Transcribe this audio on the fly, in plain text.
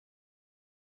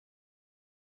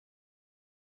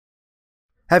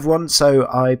Hey everyone, so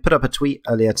I put up a tweet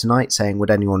earlier tonight saying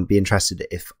would anyone be interested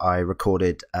if I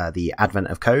recorded the Advent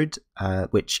of Code,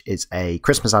 which is a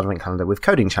Christmas Advent calendar with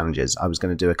coding challenges. I was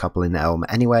going to do a couple in Elm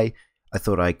anyway. I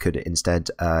thought I could instead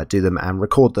do them and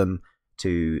record them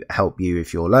to help you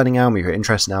if you're learning Elm, if you're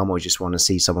interested in Elm, or you just want to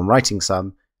see someone writing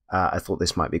some. I thought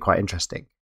this might be quite interesting.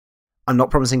 I'm not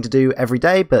promising to do every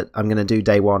day, but I'm going to do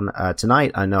day one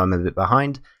tonight. I know I'm a bit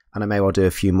behind. And I may well do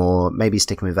a few more, maybe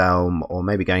sticking with Elm, or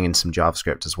maybe going into some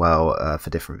JavaScript as well for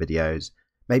different videos.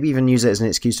 Maybe even use it as an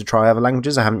excuse to try other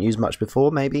languages I haven't used much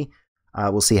before, maybe.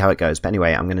 We'll see how it goes. But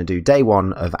anyway, I'm going to do day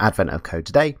one of Advent of Code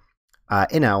today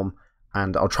in Elm,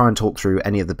 and I'll try and talk through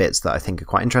any of the bits that I think are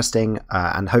quite interesting.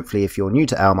 And hopefully, if you're new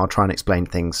to Elm, I'll try and explain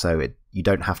things so you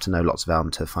don't have to know lots of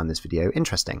Elm to find this video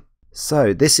interesting.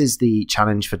 So this is the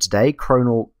challenge for today,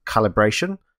 chronal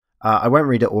calibration. I won't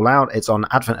read it all out. It's on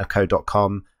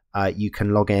adventofcode.com. You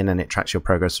can log in and it tracks your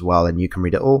progress as well, and you can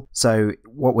read it all. So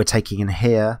what we're taking in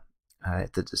here,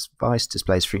 if the device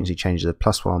displays frequency changes of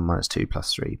 +1, -2,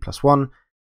 +3, +1,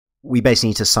 we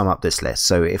basically need to sum up this list.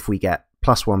 So if we get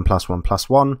 +1, +1,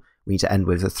 +1, we need to end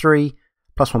with a 3,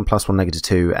 +1, +1,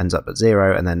 -2 ends up at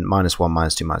 0, and then -1,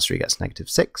 -2, -3 gets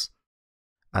 -6.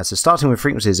 So starting with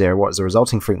frequency 0, what is the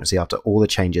resulting frequency after all the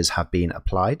changes have been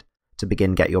applied? To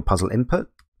begin, get your puzzle input.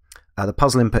 The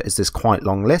puzzle input is this quite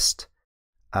long list.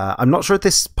 I'm not sure if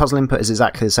this puzzle input is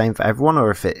exactly the same for everyone,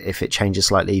 or if it changes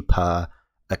slightly per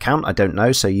account. I don't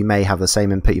know. So you may have the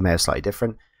same input, you may have slightly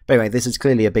different. But anyway, this is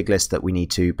clearly a big list that we need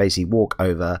to basically walk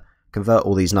over, convert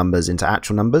all these numbers into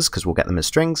actual numbers because we'll get them as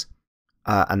strings,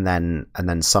 and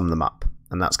then sum them up.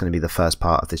 And that's going to be the first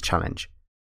part of this challenge.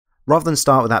 Rather than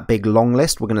start with that big long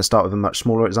list, we're going to start with a much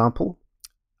smaller example.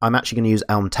 I'm actually going to use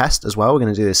Elm test as well. We're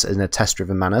going to do this in a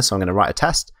test-driven manner. So I'm going to write a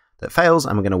test that fails,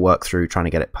 and we're going to work through trying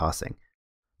to get it passing.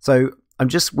 So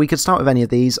we could start with any of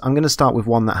these. I'm going to start with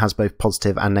one that has both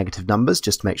positive and negative numbers,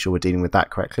 just to make sure we're dealing with that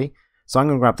correctly. So I'm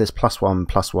going to grab this +1,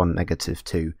 +1,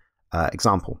 -2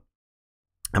 example.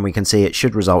 And we can see it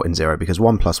should result in 0 because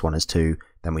 1 + 1 is 2,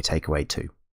 then we take away 2.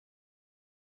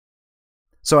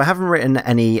 So I haven't written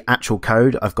any actual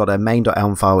code. I've got a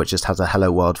main.elm file which just has a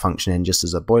hello world function in just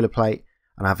as a boilerplate.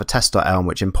 And I have a test.elm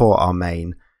which import our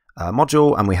main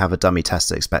module, and we have a dummy test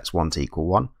that expects 1 to equal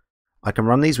 1. I can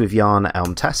run these with yarn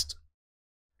elm test.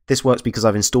 This works because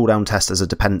I've installed elm test as a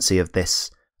dependency of this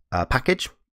package.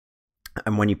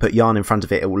 And when you put yarn in front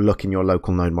of it, it will look in your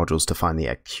local node modules to find the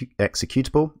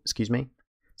executable. Excuse me.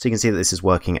 So you can see that this is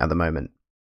working at the moment.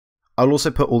 I'll also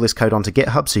put all this code onto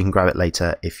GitHub so you can grab it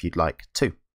later if you'd like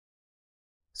to.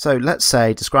 So let's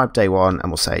say describe day one, and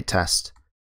we'll say test.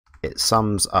 It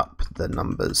sums up the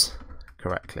numbers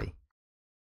correctly.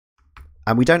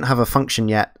 And we don't have a function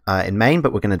yet in main,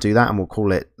 but we're going to do that, and we'll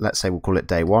call it, let's say we'll call it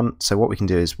day one. So what we can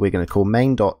do is we're going to call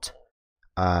main dot,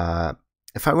 in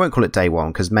fact, I won't call it day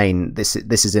one because main, this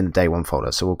is in the day one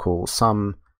folder. So we'll call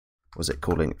sum, was it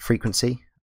calling frequency?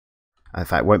 In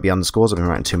fact, it won't be underscores. I've been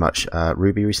writing too much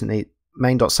Ruby recently.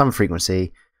 Main dot sum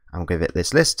frequency, and we'll give it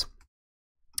this list,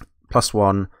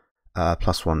 +1,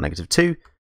 +1, -2.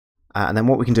 And then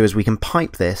what we can do is we can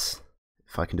pipe this,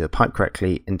 if I can do a pipe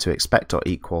correctly, into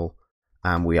expect.equal.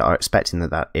 And we are expecting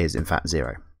that that is in fact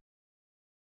 0.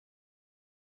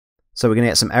 So we're going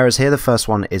to get some errors here. The first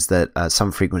one is that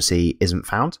some frequency isn't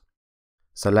found.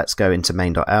 So let's go into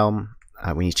main.elm.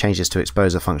 We need to change this to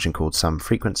expose a function called sum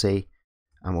frequency,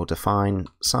 and we'll define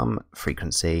sum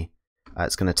frequency.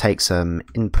 It's going to take some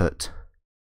input,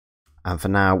 and for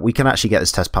now we can actually get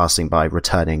this test passing by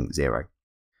returning 0.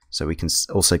 So we can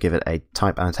also give it a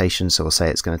type annotation. So we'll say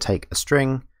it's going to take a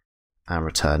string and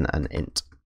return an int.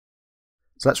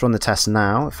 So let's run the test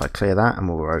now. If I clear that, and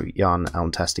we'll run yarn elm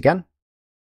test again.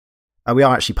 We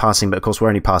are actually passing, but of course we're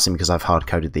only passing because I've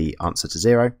hard-coded the answer to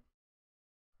 0.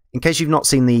 In case you've not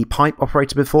seen the pipe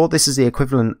operator before, this is the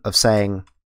equivalent of saying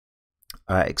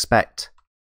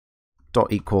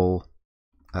expect.equal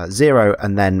 0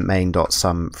 and then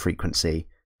main.sum frequency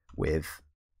with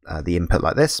the input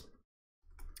like this.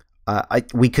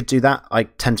 We could do that. I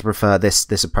tend to prefer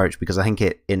this approach because I think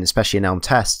especially in Elm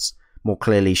tests, more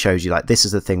clearly shows you like this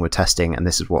is the thing we're testing and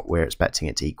this is what we're expecting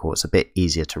it to equal. It's a bit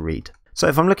easier to read. So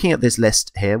if I'm looking at this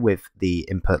list here with the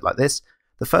input like this,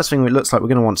 the first thing it looks like we're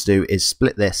going to want to do is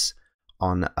split this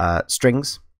on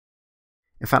strings.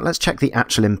 In fact, let's check the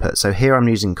actual input. So here I'm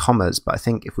using commas, but I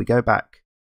think if we go back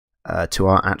to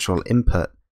our actual input,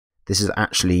 this is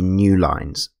actually new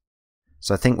lines.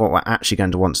 So I think what we're actually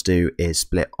going to want to do is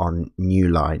split on new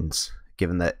lines,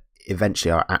 given that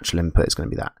eventually our actual input is going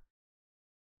to be that.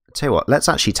 Tell you what, let's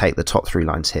actually take the top 3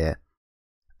 lines here,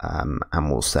 and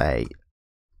we'll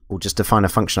just define a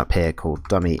function up here called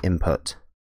dummy input,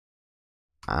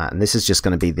 And this is just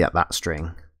going to be that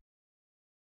string.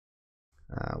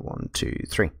 1, 2,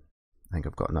 3. I think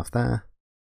I've got enough there.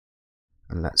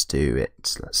 And let's do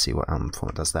it. Let's see what Elm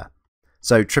format does there.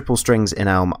 So triple strings in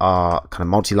Elm are kind of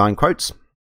multi-line quotes.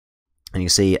 And you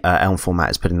see Elm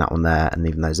format is putting that one there and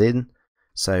leaving those in.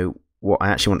 So what I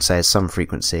actually want to say is some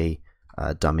frequency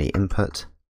dummy input.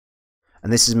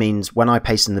 And this means when I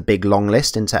paste in the big long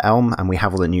list into Elm and we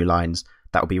have all the new lines,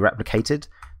 that will be replicated.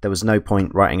 There was no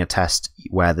point writing a test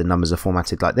where the numbers are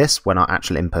formatted like this when our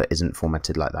actual input isn't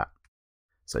formatted like that.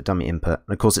 So dummy input.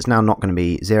 And of course, it's now not going to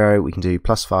be 0. We can do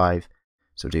 +5.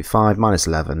 So we'll do 5 minus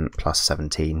 11 plus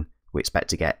 17. We expect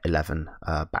to get 11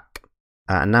 back.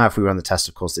 And now if we run the test,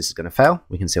 of course, this is going to fail.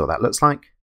 We can see what that looks like.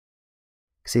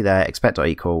 See there,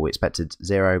 expect.equal, we expected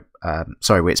 0.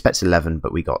 We expected 11,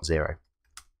 but we got 0.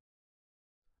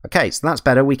 Okay, so that's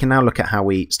better. We can now look at how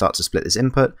we start to split this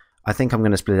input. I think I'm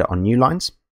going to split it on new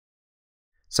lines.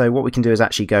 So what we can do is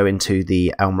actually go into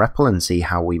the Elm REPL and see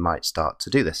how we might start to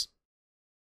do this.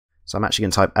 So I'm actually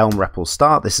going to type Elm REPL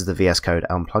start. This is the VS Code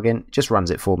Elm plugin. It just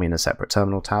runs it for me in a separate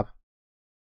terminal tab.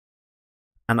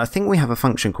 And I think we have a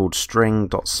function called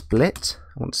string.split,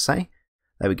 I want to say.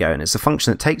 There we go. And it's a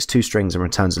function that takes 2 strings and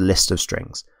returns a list of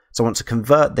strings. So I want to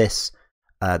convert this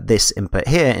input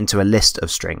here into a list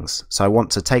of strings. So I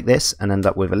want to take this and end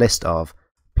up with a list of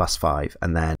 +5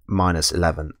 and then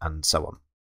 -11 and so on.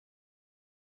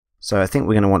 So I think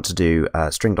we're going to want to do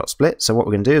string.split. So what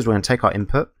we're going to do is we're going to take our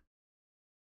input.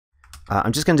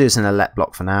 I'm just going to do this in a let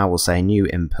block for now. We'll say new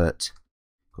input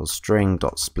called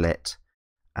string.split.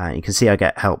 You can see I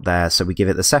get help there. So we give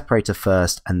it the separator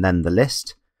first and then the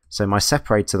list. So my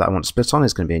separator that I want to split on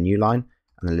is going to be a new line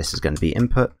and the list is going to be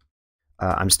input.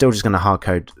 I'm still just going to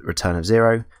hardcode return of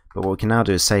 0. But what we can now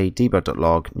do is say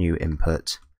debug.log new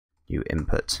input.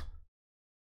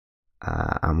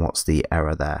 And what's the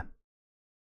error there?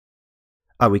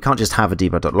 Oh, we can't just have a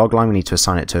debug.log line, we need to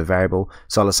assign it to a variable.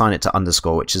 So I'll assign it to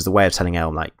underscore, which is the way of telling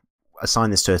Elm, like,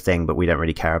 assign this to a thing, but we don't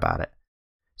really care about it.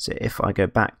 So if I go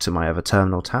back to my other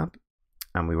terminal tab,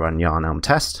 and we run yarn elm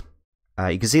test,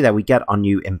 you can see that we get our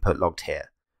new input logged here.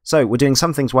 So we're doing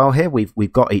some things well here,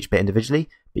 we've got each bit individually,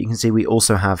 but you can see we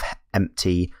also have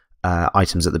empty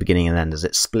items at the beginning and end as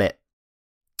it split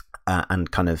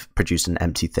and kind of produced an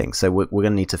empty thing. So we're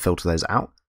going to need to filter those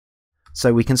out.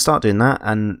 So we can start doing that,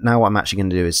 and now what I'm actually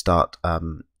going to do is start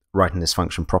writing this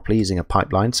function properly using a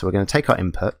pipeline. So we're going to take our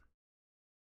input,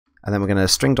 and then we're going to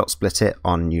string.split it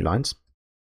on new lines.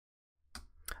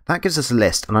 That gives us a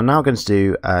list, and I'm now going to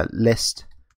do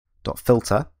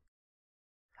list.filter,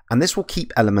 and this will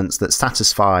keep elements that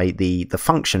satisfy the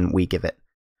function we give it.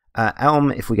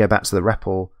 Elm, if we go back to the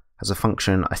REPL, has a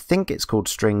function, I think it's called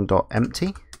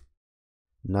string.empty.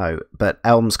 No, but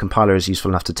Elm's compiler is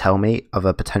useful enough to tell me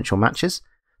other potential matches.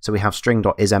 So we have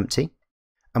string.isEmpty,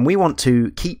 and we want to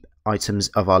keep items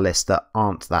of our list that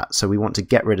aren't that. So we want to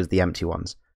get rid of the empty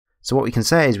ones. So what we can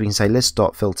say is we can say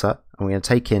list.filter, and we're going to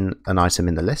take in an item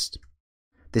in the list.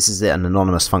 This is an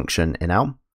anonymous function in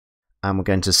Elm, and we're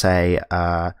going to say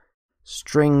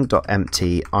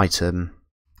string.empty item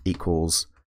equals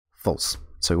false.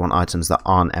 So we want items that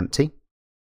aren't empty.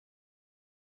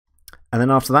 And then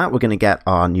after that, we're going to get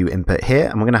our new input here,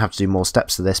 and we're going to have to do more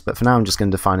steps to this, but for now I'm just going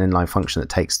to define an inline function that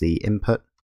takes the input.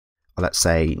 Let's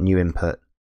say new input,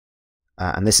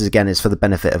 and this is again is for the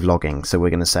benefit of logging. So we're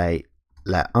going to say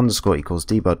let underscore equals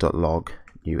debug.log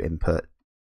new input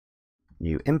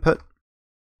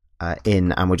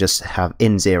in, and we'll just have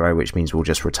in 0, which means we'll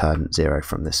just return 0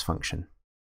 from this function.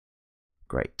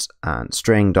 Great. And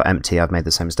string.empty, I've made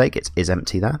the same mistake, it is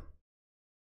empty there.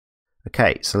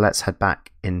 Okay, so let's head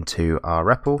back into our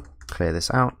REPL, clear this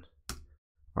out,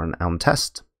 run Elm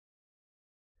test.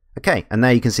 Okay, and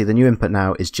there you can see the new input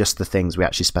now is just the things we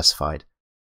actually specified.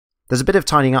 There's a bit of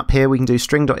tidying up here. We can do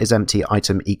string.isEmpty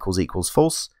item equals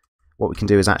false. What we can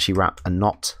do is actually wrap a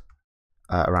not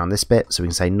around this bit. So we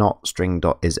can say not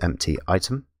string.isEmpty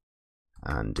item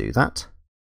and do that.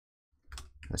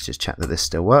 Let's just check that this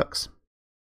still works.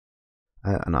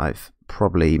 And I've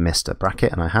probably missed a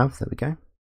bracket, and I have. There we go.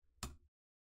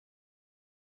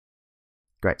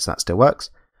 Great, so that still works.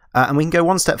 And we can go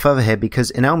one step further here because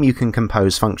in Elm you can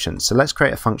compose functions. So let's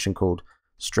create a function called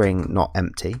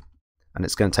string.not_empty, and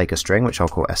it's going to take a string, which I'll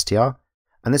call str,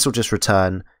 and this will just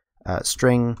return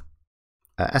string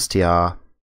str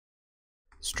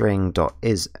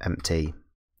string.isEmpty,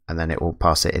 and then it will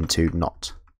pass it into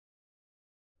not.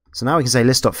 So now we can say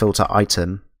list.filter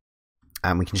item,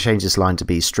 and we can change this line to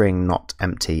be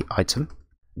string.not_empty item.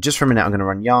 Just for a minute, I'm going to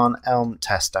run yarn elm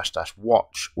test --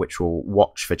 watch, which will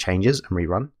watch for changes and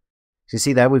rerun. So you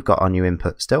see there, we've got our new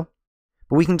input still.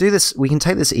 But we can do this, we can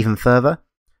take this even further.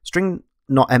 String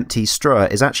not empty str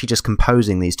is actually just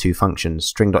composing these two functions,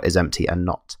 string.isEmpty and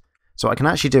not. So what I can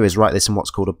actually do is write this in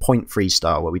what's called a point-free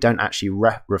style, where we don't actually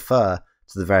refer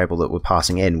to the variable that we're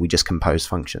passing in, we just compose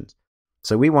functions.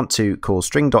 So we want to call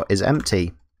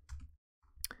string.isEmpty,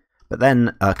 but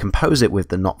then compose it with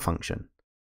the not function.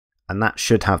 And that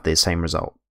should have the same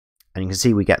result. And you can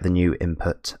see we get the new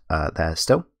input there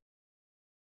still.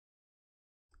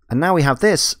 And now we have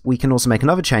this, we can also make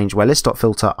another change where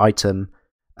list.filter item,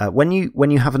 when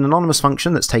you have an anonymous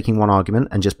function that's taking one argument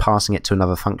and just passing it to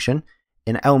another function,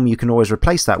 in Elm you can always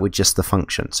replace that with just the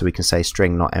function. So we can say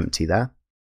string not empty there.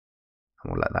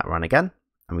 And we'll let that run again,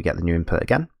 and we get the new input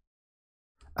again.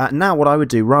 Now what I would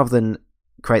do, rather than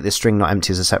create this string not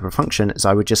empty as a separate function, is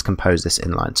I would just compose this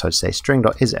inline. So I'd say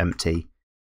string.isEmpty,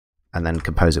 and then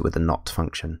compose it with the not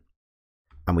function.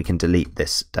 And we can delete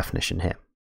this definition here.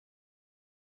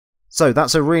 So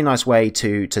that's a really nice way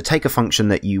to take a function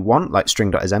that you want, like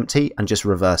string.isEmpty, and just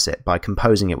reverse it by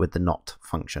composing it with the not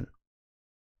function.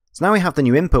 So now we have the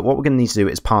new input. What we're going to need to do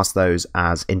is pass those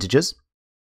as integers.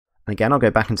 And again, I'll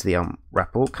go back into the Elm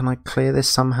REPL. Can I clear this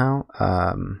somehow?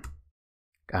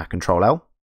 Control L.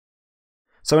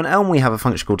 So in Elm, we have a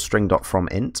function called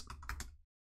string.fromInt.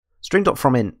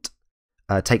 String.fromInt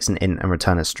takes an int and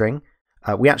return a string.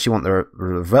 We actually want the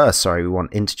reverse, we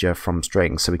want integer from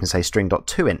string, so we can say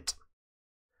string.toInt.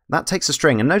 That takes a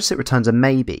string, and notice it returns a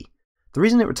maybe. The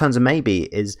reason it returns a maybe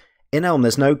is in Elm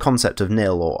there's no concept of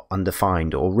nil or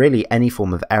undefined or really any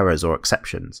form of errors or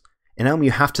exceptions. In Elm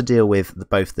you have to deal with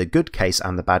both the good case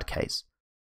and the bad case.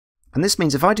 And this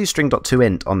means if I do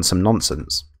string.toInt on some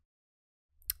nonsense,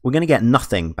 we're going to get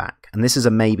nothing back, and this is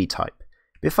a maybe type.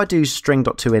 But if I do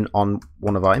string.toInt on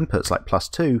one of our inputs like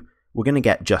 +2, we're going to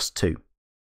get just 2.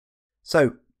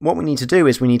 So what we need to do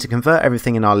is we need to convert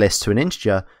everything in our list to an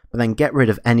integer, but then get rid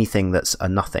of anything that's a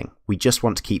nothing. We just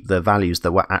want to keep the values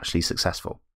that were actually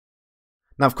successful.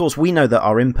 Now, of course, we know that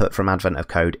our input from Advent of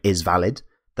Code is valid,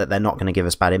 that they're not going to give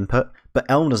us bad input, but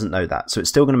Elm doesn't know that, so it's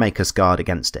still going to make us guard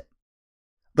against it.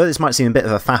 Though this might seem a bit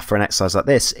of a faff for an exercise like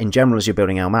this, in general as you're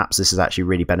building Elm apps, this is actually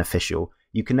really beneficial.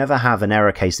 You can never have an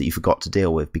error case that you forgot to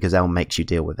deal with because Elm makes you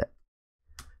deal with it.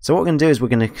 So what we're going to do is we're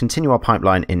going to continue our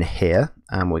pipeline in here,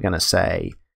 and we're going to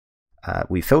say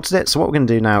we filtered it. So what we're going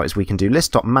to do now is we can do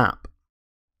list.map,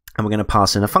 and we're going to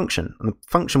pass in a function. And the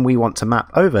function we want to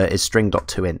map over is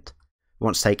string.toInt. We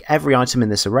want to take every item in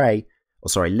this array,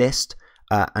 list,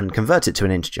 and convert it to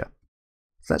an integer.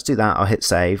 So let's do that. I'll hit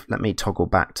save. Let me toggle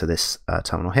back to this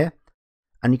terminal here.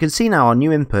 And you can see now our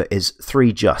new input is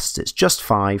 3 justs. It's just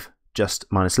 5, just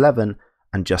 -11,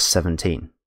 and just 17.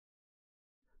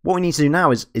 What we need to do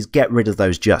now is get rid of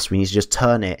those justs. We need to just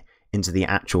turn it into the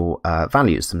actual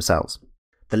values themselves.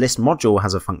 The list module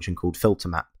has a function called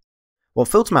filterMap. What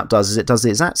filterMap does is it does the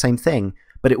exact same thing,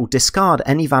 but it will discard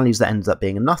any values that ended up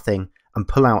being a nothing and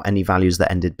pull out any values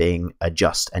that ended being a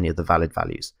just, any of the valid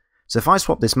values. So if I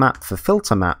swap this map for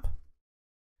filterMap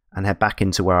and head back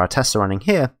into where our tests are running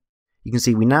here, you can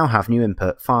see we now have new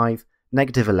input 5,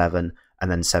 -11,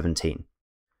 and then 17.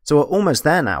 So we're almost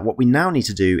there now. What we now need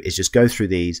to do is just go through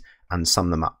these and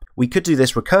sum them up. We could do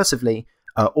this recursively,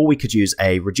 or we could use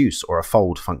a reduce or a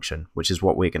fold function, which is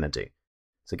what we're going to do.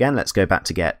 So again, let's go back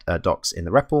to get docs in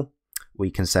the REPL.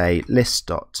 We can say list.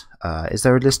 Is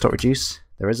there a list.reduce?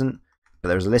 There isn't, but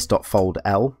there is a list.fold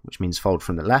L, which means fold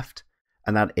from the left,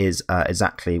 and that is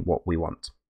exactly what we want.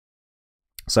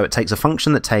 So it takes a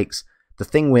function that takes the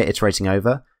thing we're iterating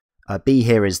over. B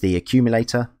here is the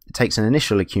accumulator. It takes an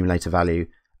initial accumulator value,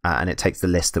 and it takes the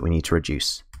list that we need to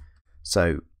reduce.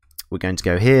 So we're going to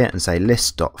go here and say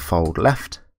list.fold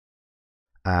left,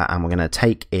 and we're going to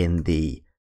take in the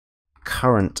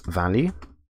current value.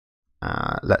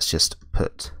 Let's just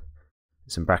put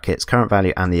some brackets, current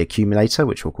value and the accumulator,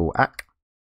 which we'll call acc.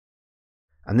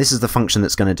 And this is the function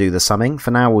that's going to do the summing.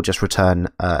 For now, we'll just return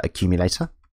accumulator.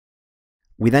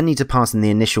 We then need to pass in the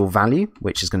initial value,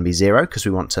 which is going to be 0, because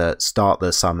we want to start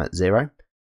the sum at 0.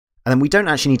 And then we don't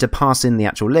actually need to pass in the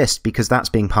actual list because that's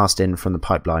being passed in from the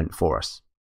pipeline for us.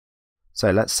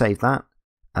 So let's save that.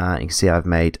 You can see I've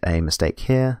made a mistake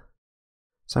here.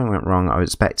 Something went wrong. I was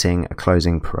expecting a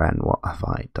closing paren. What have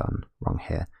I done wrong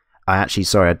here? I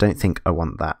don't think I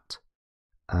want that.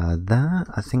 There,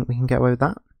 I think we can get away with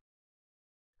that.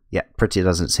 Yeah, prettier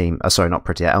doesn't seem, not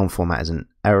prettier, Elm format isn't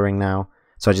erroring now.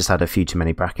 So I just had a few too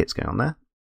many brackets going on there.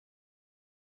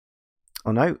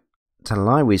 Oh no, tell a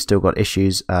lie, we've still got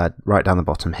issues right down the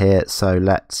bottom here. So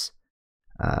let's,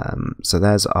 so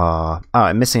there's our,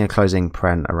 I'm missing a closing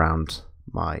paren around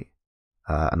my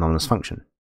anonymous function.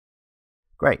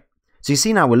 Great. So you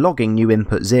see now we're logging new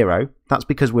input 0. That's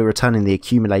because we're returning the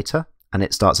accumulator and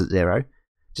it starts at 0.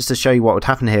 just to show you what would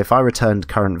happen here, if I returned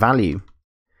current value,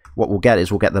 what we'll get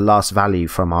is we'll get the last value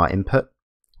from our input,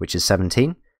 which is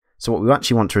 17. So what we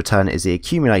actually want to return is the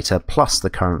accumulator plus the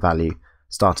current value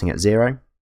starting at 0. And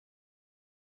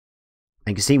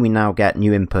you can see we now get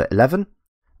new input 11.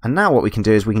 And now what we can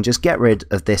do is we can just get rid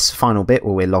of this final bit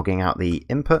where we're logging out the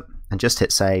input and just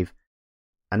hit save.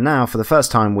 And now for the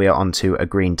first time we are onto a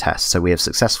green test. So we have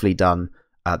successfully done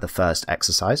the first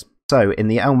exercise. So in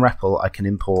the Elm REPL I can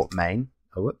import main.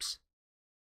 Oh, whoops.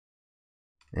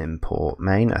 Import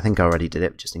main. I think I already did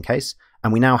it just in case.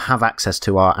 And we now have access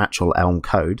to our actual Elm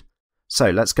code. So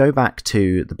let's go back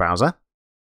to the browser.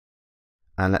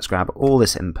 And let's grab all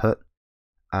this input.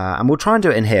 And we'll try and do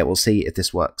it in here. We'll see if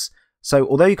this works. So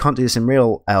although you can't do this in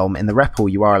real Elm, in the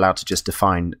REPL you are allowed to just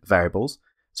define variables.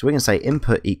 So we're going to say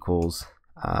input equals,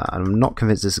 and I'm not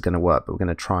convinced this is going to work, but we're going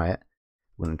to try it.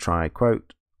 We're going to try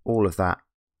quote all of that.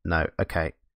 No,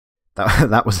 okay.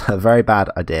 That was a very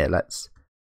bad idea. Let's,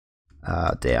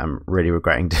 dear, I'm really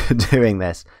regretting doing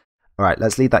this. All right,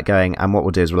 let's leave that going. And what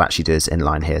we'll do is we'll actually do this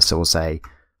inline here. So we'll say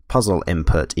puzzle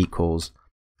input equals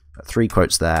 3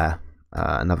 quotes there,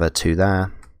 another 2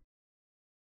 there.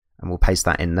 And we'll paste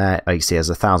that in there. Oh, you see there's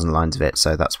 1,000 lines of it,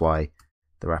 so that's why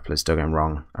the REPL is still going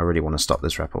wrong. I really want to stop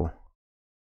this REPL.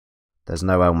 There's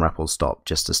no Elm REPL stop,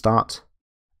 just to start.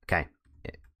 Okay,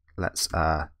 let's.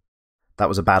 That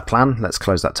was a bad plan. Let's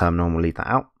close that terminal and we'll leave that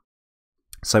out.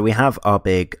 So we have our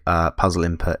big puzzle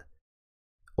input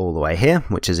all the way here,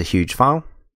 which is a huge file.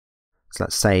 So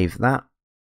let's save that.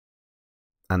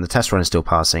 And the test run is still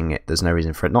passing it. There's no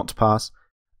reason for it not to pass.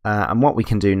 And what we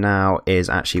can do now is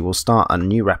actually we'll start a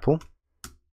new REPL.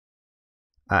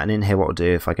 And in here what we'll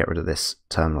do, if I get rid of this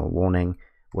terminal warning,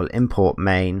 we'll import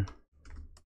main.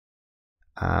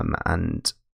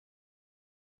 And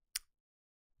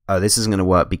oh, this isn't going to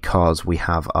work because we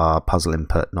have our puzzle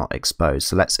input not exposed.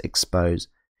 So let's expose.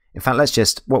 In fact, let's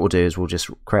just, what we'll do is we'll just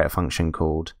create a function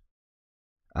called,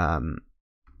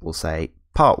 we'll say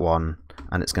part1,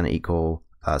 and it's going to equal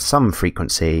some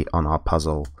frequency on our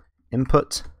puzzle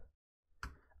input.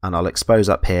 And I'll expose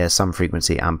up here some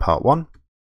frequency and part1.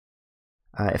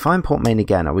 If I import main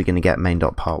again, are we going to get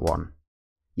main.part1?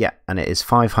 Yeah, and it is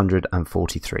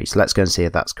 543. So let's go and see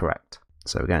if that's correct.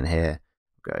 So we're going here,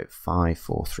 go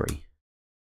 543.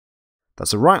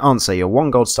 That's the right answer. You're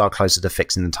 1 gold star closer to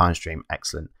fixing the time stream.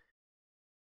 Excellent.